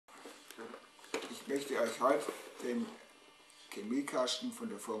Ich möchte euch heute den Chemiekasten von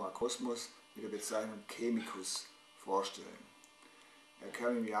der Firma Kosmos mit der Bezeichnung Chemikus vorstellen. Er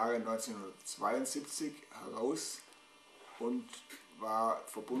kam im Jahre 1972 heraus und war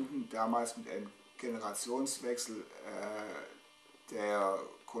verbunden damals mit einem Generationswechsel der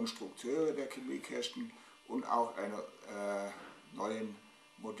Konstrukteure der Chemiekästen und auch einer neuen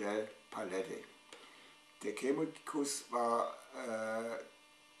Modellpalette. Der Chemikus war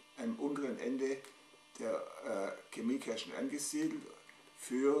am unteren Ende der Chemiekästen angesiedelt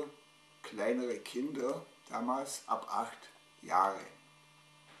für kleinere Kinder, damals ab 8 Jahre,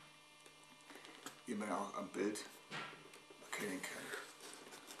 wie man auch am Bild erkennen kann.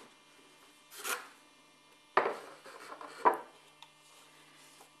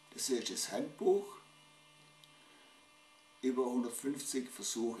 Das hier ist das Handbuch, über 150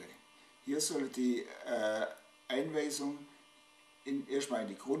 Versuche. Hier soll die Einweisung erstmal in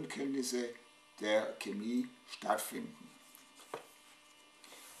die Grundkenntnisse der Chemie stattfinden.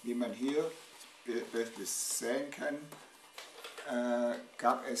 Wie man hier sehen kann,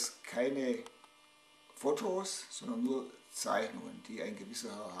 gab es keine Fotos, sondern nur Zeichnungen, die ein gewisser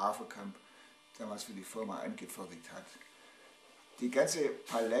Herr Haferkamp damals für die Firma angefertigt hat. Die ganze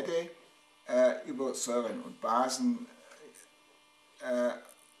Palette über Säuren und Basen,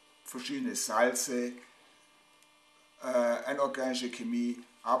 verschiedene Salze, anorganische Chemie,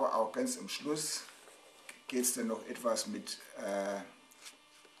 aber auch ganz am Schluss geht es dann noch etwas mit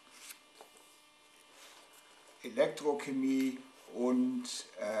Elektrochemie und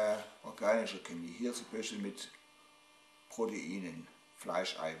organischer Chemie. Hier zum Beispiel mit Proteinen,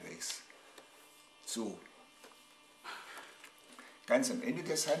 Fleischeiweiß zu. Ganz am Ende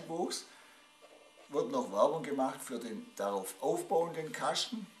des Handbuchs wird noch Werbung gemacht für den darauf aufbauenden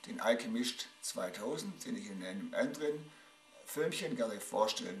Kasten, den Alchemist 2000, den ich in einem anderen Filmchen gerne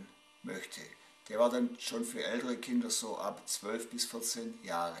vorstellen möchte. Der war dann schon für ältere Kinder so ab 12 bis 14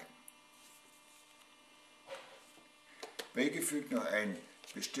 Jahre. Beigefügt noch ein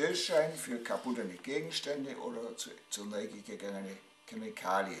Bestellschein für kaputte Gegenstände oder zur Neige gegangene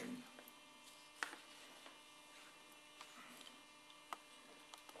Chemikalien.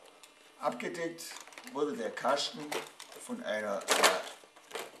 Abgedeckt wurde der Kasten von einer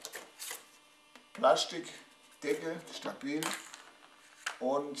Plastikdeckel, stabil,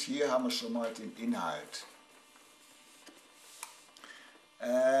 und hier haben wir schon mal den Inhalt.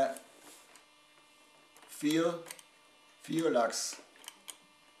 4 Lachs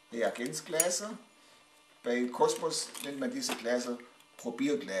Reagenzgläser. Bei Kosmos nennt man diese Gläser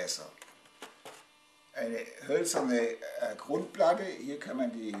Probiergläser. Eine hölzerne Grundplatte, hier kann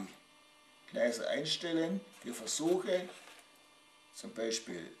man die Gläser einstellen für Versuche, zum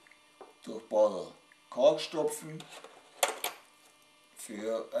Beispiel durchbohrter Korkstopfen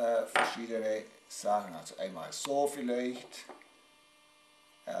für verschiedene Sachen, also einmal so vielleicht,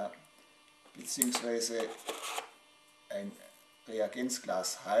 ja, beziehungsweise ein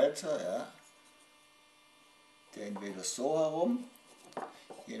Reagenzglashalter, ja, der entweder so herum,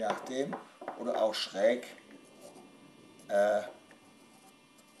 je nachdem, oder auch schräg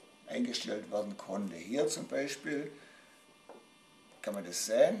eingestellt werden konnte. Hier zum Beispiel kann man das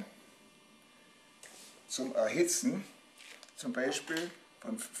sehen, zum Erhitzen zum Beispiel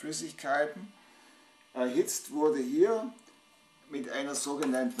von Flüssigkeiten. Erhitzt wurde hier mit einer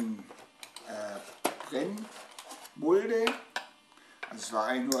sogenannten Brennmulde. Also es war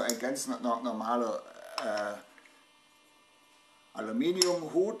eigentlich nur ein ganz normaler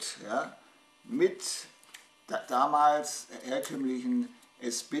Aluminiumhut, ja, mit damals herkömmlichen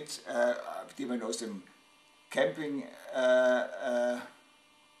Spit, die man aus dem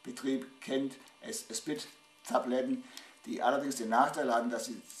Campingbetrieb kennt, Spit-Tabletten, die allerdings den Nachteil hatten, dass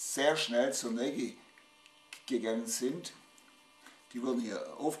sie sehr schnell zur Neige gegangen sind. Die wurden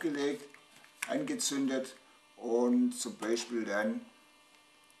hier aufgelegt, angezündet und zum Beispiel dann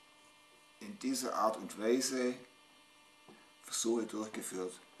in dieser Art und Weise Versuche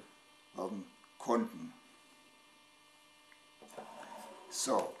durchgeführt werden konnten.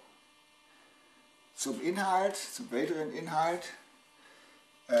 So, zum Inhalt, zum weiteren Inhalt,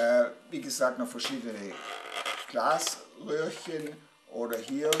 wie gesagt, noch verschiedene Glasröhrchen oder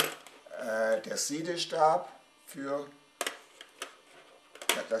hier der Siedestab für,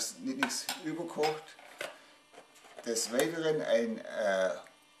 dass nichts überkocht. Des Weiteren ein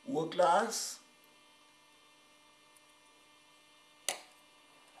Urglas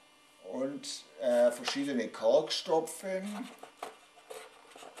und verschiedene Korkstopfen.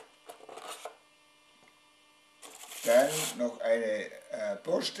 Dann noch eine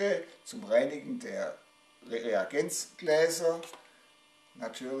Bürste zum Reinigen der Reagenzgläser,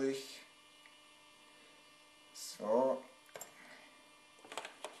 natürlich So,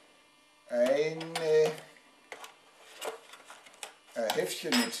 ein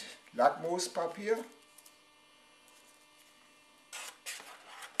Heftchen mit Lackmuspapier,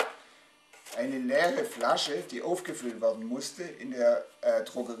 eine leere Flasche, die aufgefüllt werden musste in der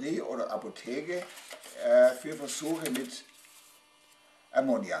Drogerie oder Apotheke für Versuche mit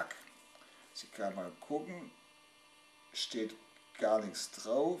Ammoniak. Sie kann mal gucken, steht gar nichts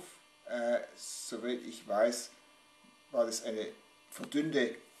drauf. Soweit ich weiß, war das eine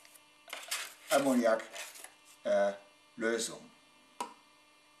verdünnte Ammoniaklösung.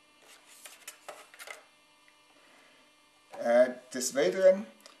 Des Weiteren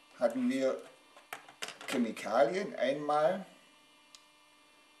hatten wir Chemikalien, einmal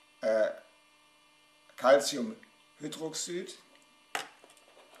Calciumhydroxid,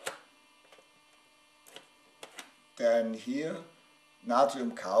 dann hier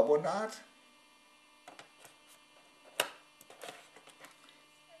Natriumcarbonat,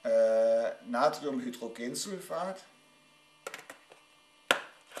 Natriumhydrogensulfat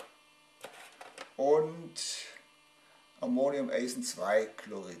und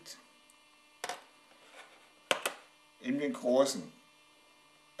Ammonium-Eisen-2-Chlorid. In den großen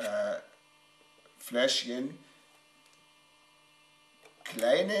Fläschchen.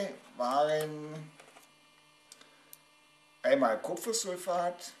 Kleine waren einmal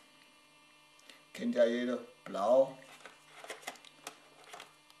Kupfersulfat, kennt ja jeder, blau.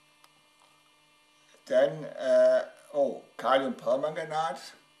 Dann Kaliumpermanganat,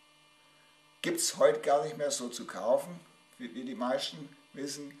 gibt es heute gar nicht mehr so zu kaufen, wie die meisten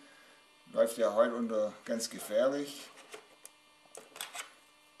wissen. Läuft ja heute unter ganz gefährlich.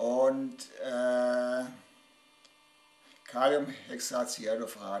 Und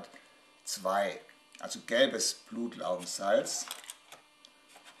Kaliumhexacianophorat 2, also gelbes Blutlaugensalz.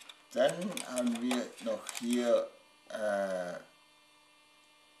 Dann haben wir noch hier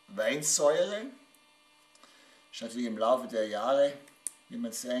Weinsäure. Ist natürlich im Laufe der Jahre, wie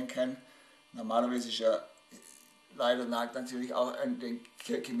man sehen kann, normalerweise ist ja leider natürlich auch an den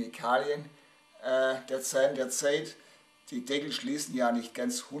Chemikalien der Zeit. Die Deckel schließen ja nicht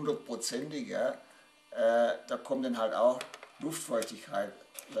ganz hundertprozentig, ja. Da kommt dann halt auch Luftfeuchtigkeit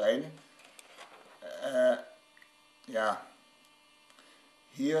rein. Ja.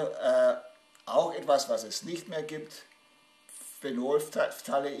 Hier auch etwas, was es nicht mehr gibt,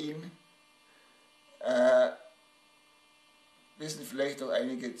 Phenolphthalein. Wissen vielleicht auch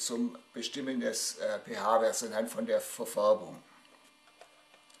einige zum Bestimmen des pH-Werts anhand von der Verfärbung.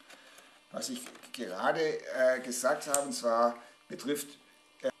 Was ich gerade gesagt habe, und zwar betrifft,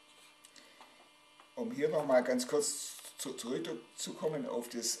 um hier nochmal ganz kurz zurückzukommen auf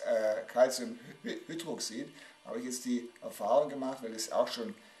das Calciumhydroxid, habe ich jetzt die Erfahrung gemacht, weil es auch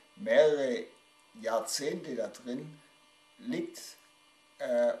schon mehrere Jahrzehnte da drin liegt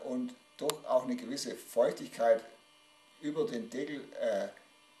und doch auch eine gewisse Feuchtigkeit über den Deckel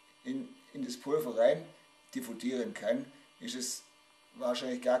in das Pulver rein diffundieren kann, ist es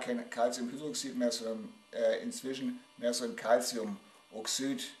wahrscheinlich gar kein Calciumhydroxid mehr, sondern inzwischen mehr so ein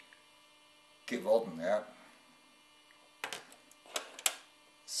Calciumoxid geworden. Ja.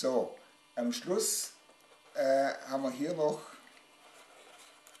 So, am Schluss haben wir hier noch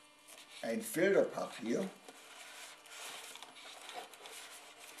ein Filterpapier.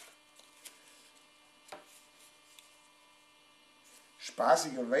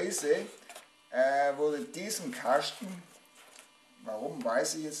 Spaßigerweise wurde diesem Kasten, warum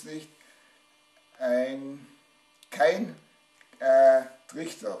weiß ich jetzt nicht, kein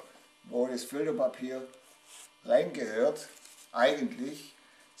Trichter, wo das Filterpapier reingehört, eigentlich,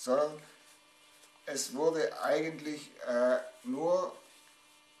 sondern es wurde eigentlich nur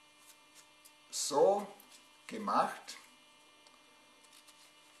so gemacht,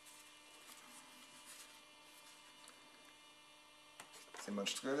 ich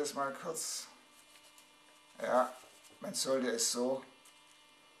demonstriere das mal kurz. Ja, man sollte es so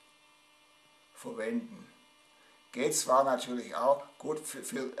verwenden. Geht zwar natürlich auch gut für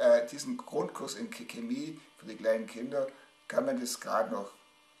diesen Grundkurs in Chemie, für die kleinen Kinder, kann man das gerade noch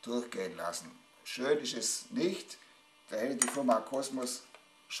durchgehen lassen. Schön ist es nicht, da hätte die Firma Kosmos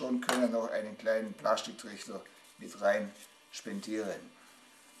schon können noch einen kleinen Plastiktrichter mit rein spendieren.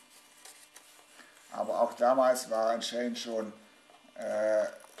 Aber auch damals war anscheinend schon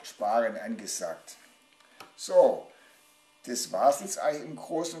Sparen angesagt. So, das war es jetzt eigentlich im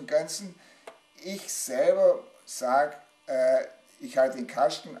Großen und Ganzen. Ich selber sage, ich habe den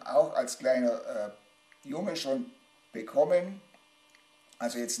Kasten auch als kleiner Junge schon bekommen.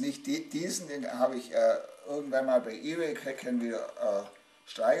 Also jetzt nicht diesen, den habe ich irgendwann mal bei eBay, kann wieder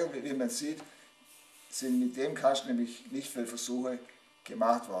steigern, wie man sieht. sind mit dem Kasten nämlich nicht viele Versuche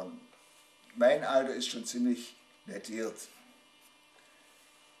gemacht worden. Mein Alter ist schon ziemlich lediert.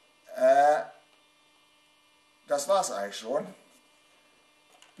 Das war es eigentlich schon.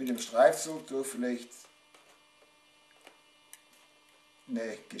 Mit dem Streifzug durch vielleicht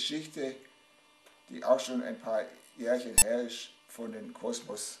eine Geschichte, die auch schon ein paar Jährchen her ist, von den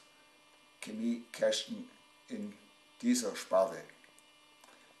Kosmos Chemiekästen in dieser Sparte.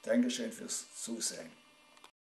 Dankeschön fürs Zusehen.